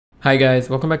Hi guys,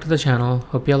 welcome back to the channel.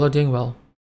 Hope y'all are doing well.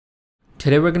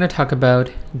 Today we're going to talk about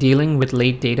dealing with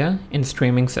late data in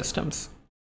streaming systems.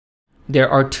 There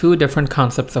are two different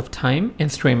concepts of time in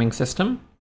streaming system.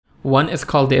 One is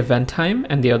called the event time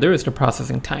and the other is the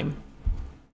processing time.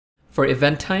 For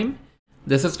event time,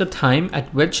 this is the time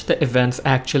at which the events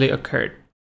actually occurred.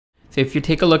 So if you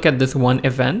take a look at this one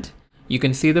event, you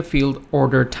can see the field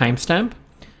order timestamp.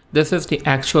 This is the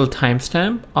actual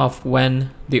timestamp of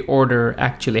when the order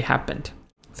actually happened.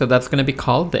 So that's going to be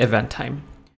called the event time.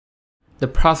 The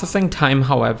processing time,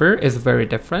 however, is very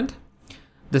different.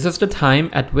 This is the time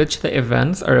at which the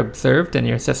events are observed in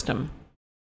your system.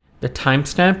 The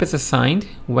timestamp is assigned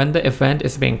when the event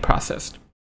is being processed.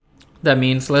 That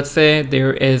means, let's say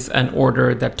there is an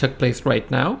order that took place right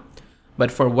now,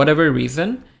 but for whatever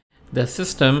reason, the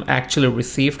system actually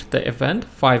received the event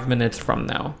 5 minutes from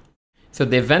now. So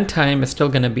the event time is still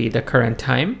going to be the current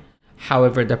time.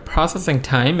 However, the processing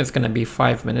time is going to be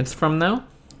 5 minutes from now,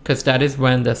 because that is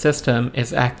when the system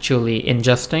is actually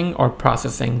ingesting or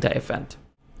processing the event.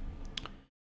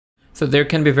 So there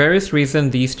can be various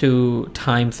reasons these two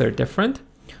times are different.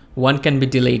 One can be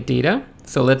delayed data.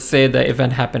 So let's say the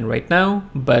event happened right now,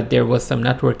 but there was some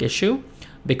network issue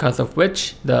because of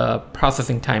which the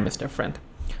processing time is different.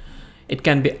 It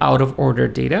can be out of order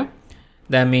data.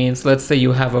 That means, let's say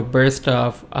you have a burst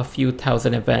of a few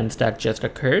thousand events that just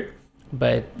occurred,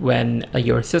 but when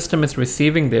your system is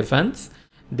receiving the events,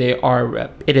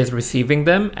 it is receiving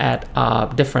them at a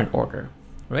different order,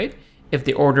 right? If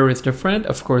the order is different,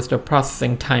 of course, the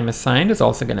processing time assigned is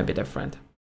also going to be different.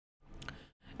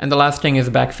 And the last thing is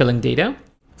backfilling data.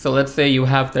 So let's say you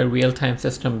have the real-time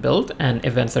system built and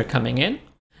events are coming in.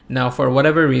 Now, for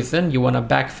whatever reason, you want to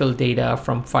backfill data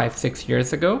from 5-6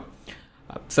 years ago.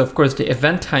 So of course, the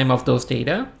event time of those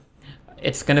data,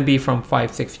 it's going to be from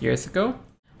 5-6 years ago.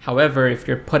 However, if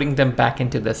you're putting them back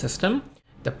into the system,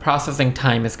 the processing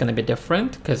time is going to be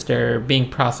different because they're being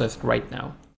processed right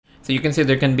now. So you can see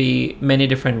there can be many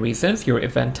different reasons your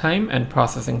event time and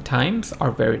processing times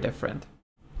are very different.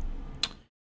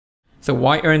 So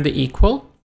why aren't they equal?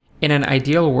 In an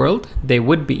ideal world, they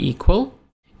would be equal.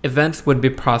 Events would be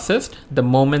processed the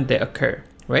moment they occur.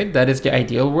 Right? That is the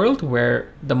ideal world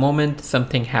where the moment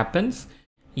something happens,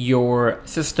 your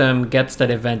system gets that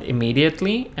event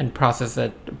immediately and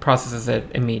processes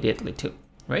it immediately too,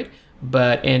 right?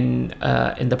 But in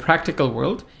the practical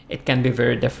world, it can be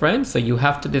very different. So you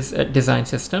have to design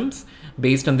systems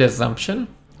based on the assumption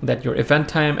that your event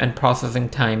time and processing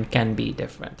time can be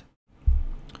different.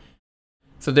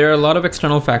 So there are a lot of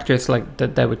external factors like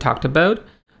that we talked about.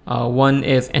 One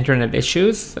is internet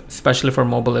issues, especially for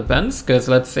mobile events, because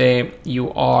let's say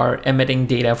you are emitting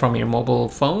data from your mobile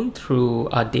phone through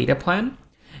a data plan,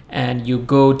 and you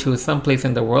go to some place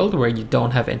in the world where you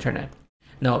don't have internet.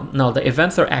 Now the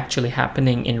events are actually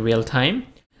happening in real time.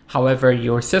 However,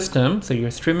 your system, so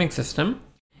your streaming system,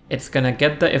 it's going to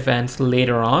get the events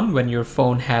later on when your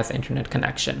phone has internet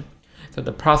connection. So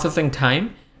the processing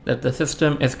time that the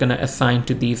system is going to assign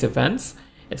to these events,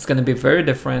 it's going to be very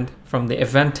different from the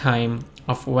event time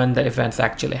of when the events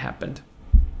actually happened.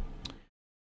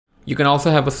 You can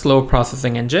also have a slow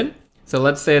processing engine. So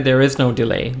let's say there is no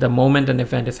delay. The moment an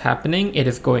event is happening, it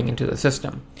is going into the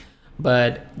system.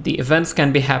 But the events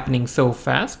can be happening so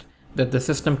fast that the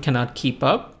system cannot keep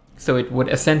up. So it would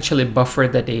essentially buffer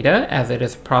the data as it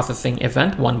is processing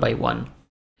event one by one.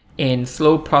 In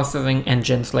slow processing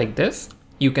engines like this,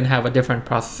 you can have a different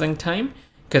processing time,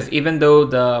 because even though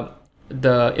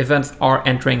the events are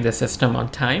entering the system on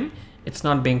time, it's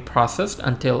not being processed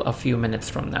until a few minutes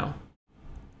from now.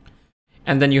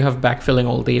 And then you have backfilling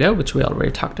old data, which we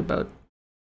already talked about.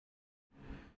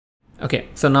 Okay,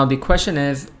 so now the question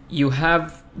is, you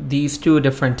have these two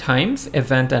different times,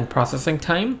 event and processing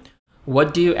time.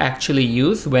 What do you actually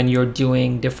use when you're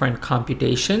doing different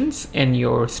computations in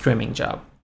your streaming job?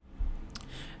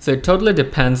 So it totally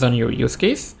depends on your use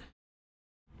case.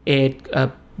 It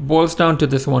boils down to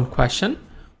this one question,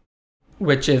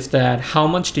 which is that how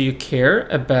much do you care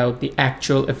about the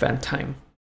actual event time?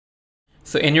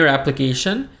 So in your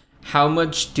application, how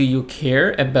much do you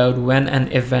care about when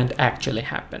an event actually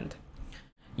happened?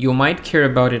 You might care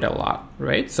about it a lot,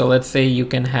 right? So let's say you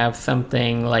can have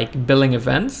something like billing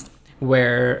events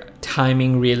where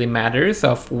timing really matters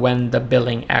of when the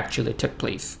billing actually took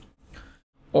place.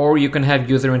 Or you can have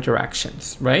user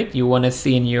interactions, right? You want to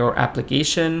see in your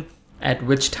application at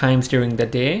which times during the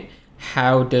day,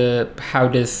 how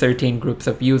does certain groups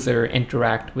of users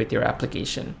interact with your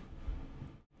application?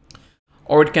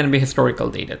 Or it can be historical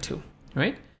data too,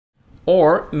 right?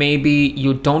 Or maybe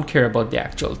you don't care about the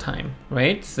actual time,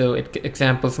 right? So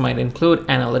examples might include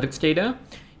analytics data.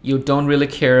 You don't really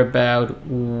care about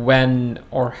when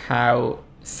or how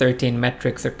certain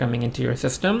metrics are coming into your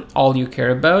system. All you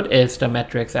care about is the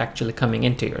metrics actually coming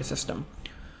into your system.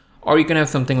 Or you can have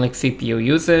something like CPU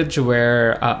usage,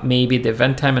 where maybe the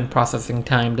event time and processing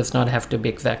time does not have to be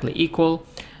exactly equal.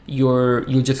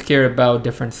 You just care about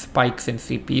different spikes in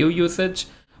CPU usage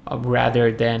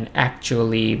rather than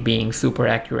actually being super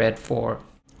accurate for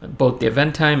both the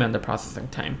event time and the processing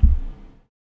time.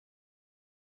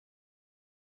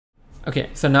 Okay,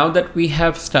 so now that we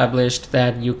have established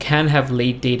that you can have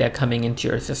late data coming into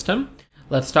your system,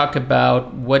 let's talk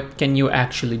about what can you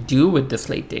actually do with this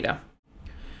late data.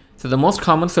 So the most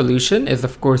common solution is,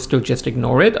 of course, to just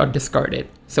ignore it or discard it.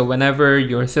 So whenever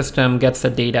your system gets the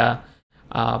data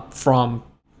from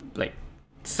like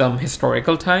some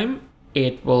historical time,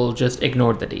 it will just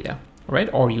ignore the data, right?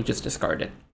 Or you just discard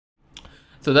it.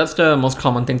 So that's the most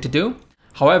common thing to do.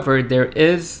 However, there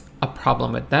is a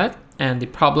problem with that. And the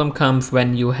problem comes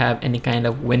when you have any kind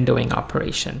of windowing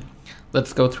operation.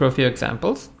 Let's go through a few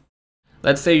examples.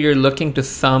 Let's say you're looking to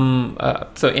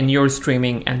so in your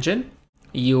streaming engine,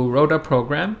 you wrote a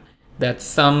program that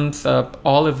sums up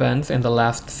all events in the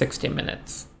last 60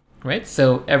 minutes, right?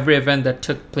 So every event that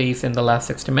took place in the last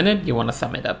 60 minutes, you want to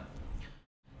sum it up.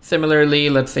 Similarly,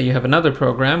 let's say you have another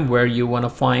program where you want to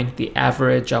find the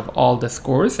average of all the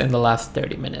scores in the last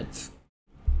 30 minutes.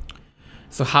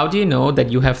 So how do you know that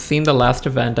you have seen the last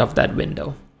event of that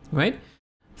window, right?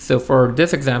 So for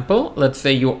this example, let's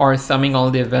say you are summing all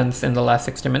the events in the last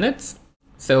 60 minutes.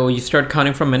 So you start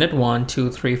counting from minute 1,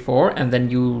 2, 3, 4, and then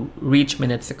you reach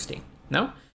minute 60.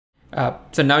 No?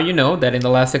 So now you know that in the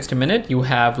last 60 minutes, you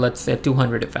have, let's say,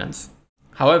 200 events.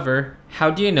 However, how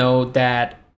do you know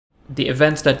that the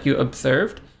events that you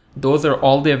observed, those are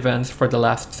all the events for the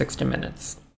last 60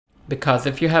 minutes? Because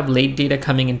if you have late data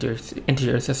coming into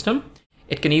your system,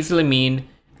 it can easily mean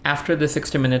after the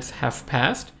 60 minutes have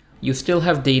passed, you still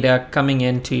have data coming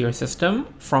into your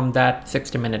system from that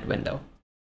 60-minute window.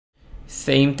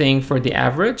 Same thing for the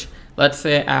average. Let's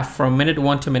say from minute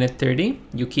 1 to minute 30,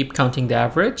 you keep counting the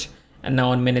average. And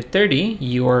now on minute 30,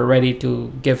 you are ready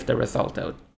to give the result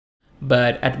out.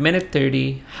 But at minute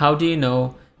 30, how do you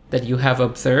know that you have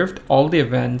observed all the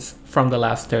events from the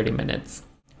last 30 minutes?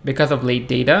 Because of late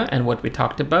data and what we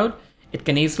talked about, it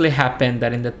can easily happen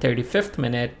that in the 35th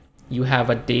minute, you have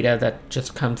a data that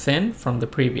just comes in from the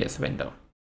previous window.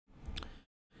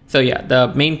 So yeah, the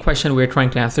main question we're trying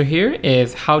to answer here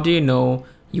is, how do you know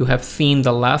you have seen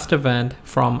the last event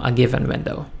from a given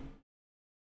window?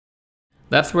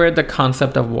 That's where the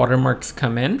concept of watermarks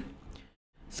come in.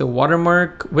 So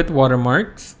with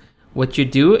watermarks, what you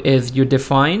do is you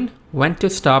define when to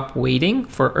stop waiting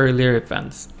for earlier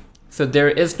events. So there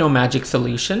is no magic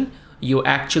solution. You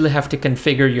actually have to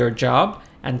configure your job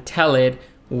and tell it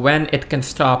when it can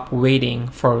stop waiting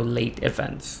for late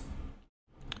events.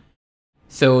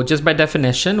 So just by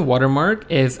definition, watermark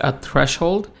is a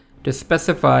threshold to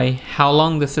specify how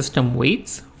long the system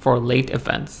waits for late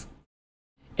events.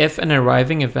 If an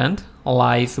arriving event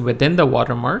lies within the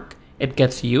watermark, it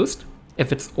gets used.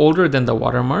 If it's older than the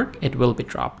watermark, it will be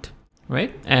dropped,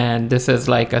 right? And this is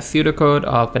like a pseudocode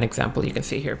of an example you can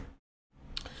see here.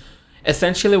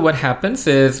 Essentially what happens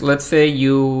is, let's say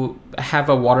you have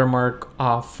a watermark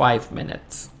of 5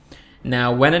 minutes.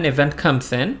 Now, when an event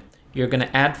comes in, you're going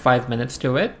to add 5 minutes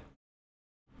to it.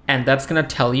 And that's going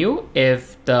to tell you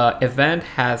if the event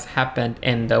has happened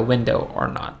in the window or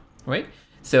not, right?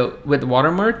 So with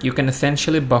watermark, you can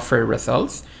essentially buffer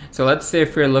results. So let's say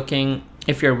if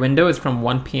your window is from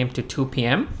 1 p.m. to 2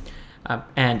 p.m.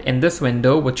 And in this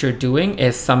window, what you're doing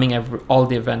is summing all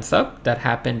the events up that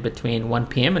happened between 1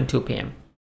 p.m. and 2 p.m.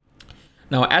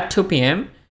 Now at 2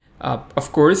 p.m.,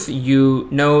 of course, you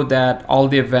know that all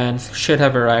the events should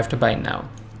have arrived by now.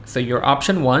 So your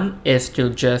option 1 is to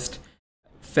just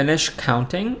finish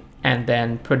counting and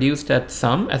then produce that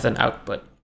sum as an output.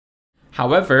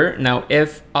 However, now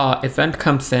if an event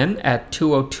comes in at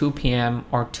 2:02 p.m.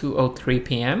 or 2:03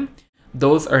 p.m.,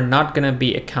 those are not going to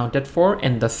be accounted for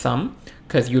in the sum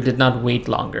because you did not wait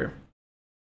longer.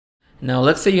 Now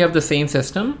let's say you have the same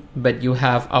system, but you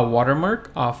have a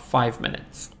watermark of 5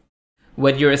 minutes.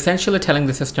 What you're essentially telling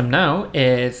the system now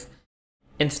is,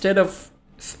 instead of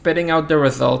spitting out the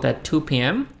result at 2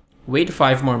 p.m., wait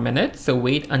 5 more minutes, so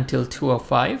wait until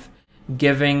 2:05,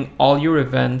 giving all your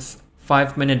events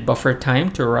 5-minute buffer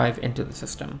time to arrive into the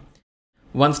system.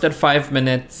 Once that 5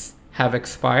 minutes have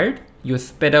expired, you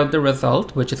spit out the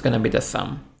result, which is going to be the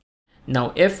sum.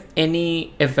 Now, if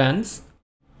any events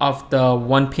of the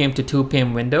 1 p.m. to 2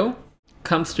 p.m. window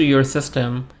comes to your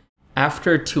system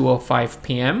after 2:05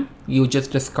 p.m., you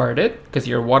just discard it because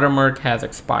your watermark has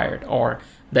expired, or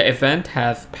the event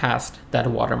has passed that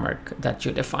watermark that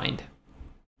you defined.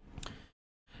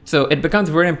 So it becomes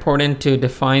very important to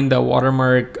define the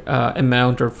watermark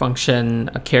amount or function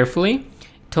carefully.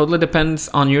 Totally depends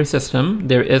on your system.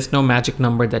 There is no magic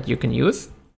number that you can use.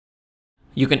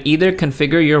 You can either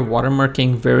configure your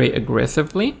watermarking very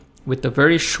aggressively with a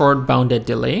very short bounded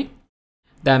delay.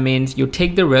 That means you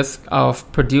take the risk of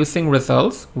producing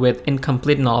results with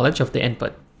incomplete knowledge of the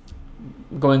input.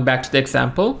 Going back to the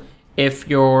example, if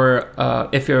your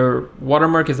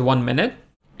watermark is 1 minute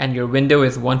and your window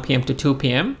is 1 p.m. to 2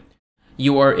 p.m.,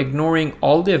 you are ignoring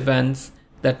all the events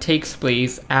that takes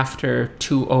place after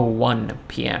 2:01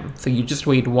 p.m. So you just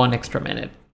wait 1 extra minute.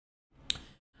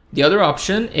 The other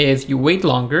option is you wait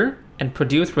longer and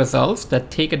produce results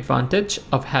that take advantage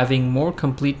of having more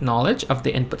complete knowledge of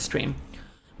the input stream.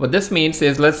 What this means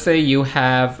is, let's say you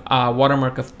have a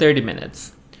watermark of 30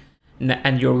 minutes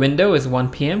and your window is 1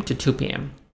 p.m. to 2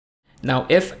 p.m. Now,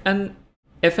 if an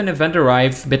event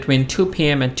arrives between 2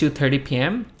 p.m. and 2:30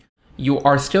 p.m., you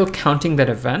are still counting that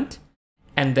event.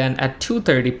 And then at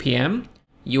 2:30 p.m.,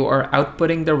 you are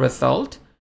outputting the result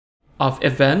of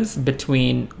events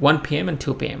between 1 p.m. and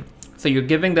 2 p.m. So you're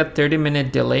giving that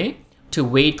 30-minute delay to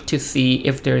wait to see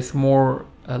if there's more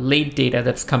late data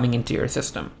that's coming into your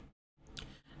system.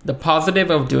 The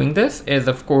positive of doing this is,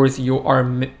 of course, you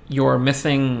are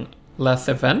missing less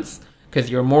events because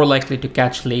you're more likely to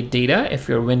catch late data if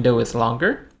your window is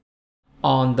longer.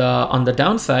 On the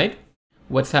downside,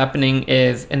 what's happening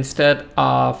is, instead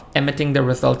of emitting the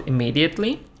result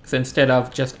immediately, so instead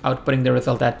of just outputting the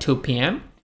result at 2 p.m.,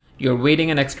 you're waiting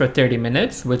an extra 30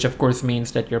 minutes, which of course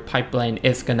means that your pipeline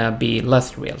is gonna be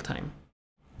less real time.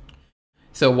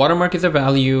 So watermark is a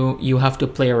value you have to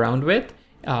play around with.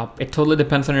 It totally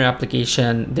depends on your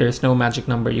application. There's no magic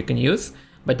number you can use,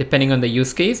 but depending on the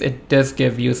use case, it does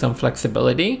give you some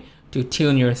flexibility to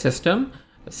tune your system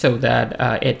so that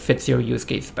it fits your use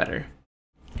case better.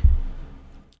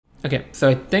 Okay, so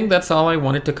I think that's all I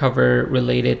wanted to cover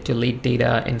related to late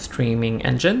data in streaming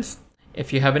engines.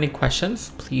 If you have any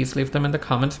questions, please leave them in the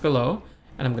comments below,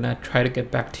 and I'm gonna try to get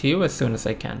back to you as soon as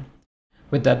I can.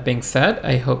 With that being said,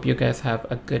 I hope you guys have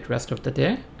a good rest of the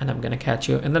day, and I'm gonna catch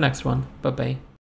you in the next one. Bye-bye.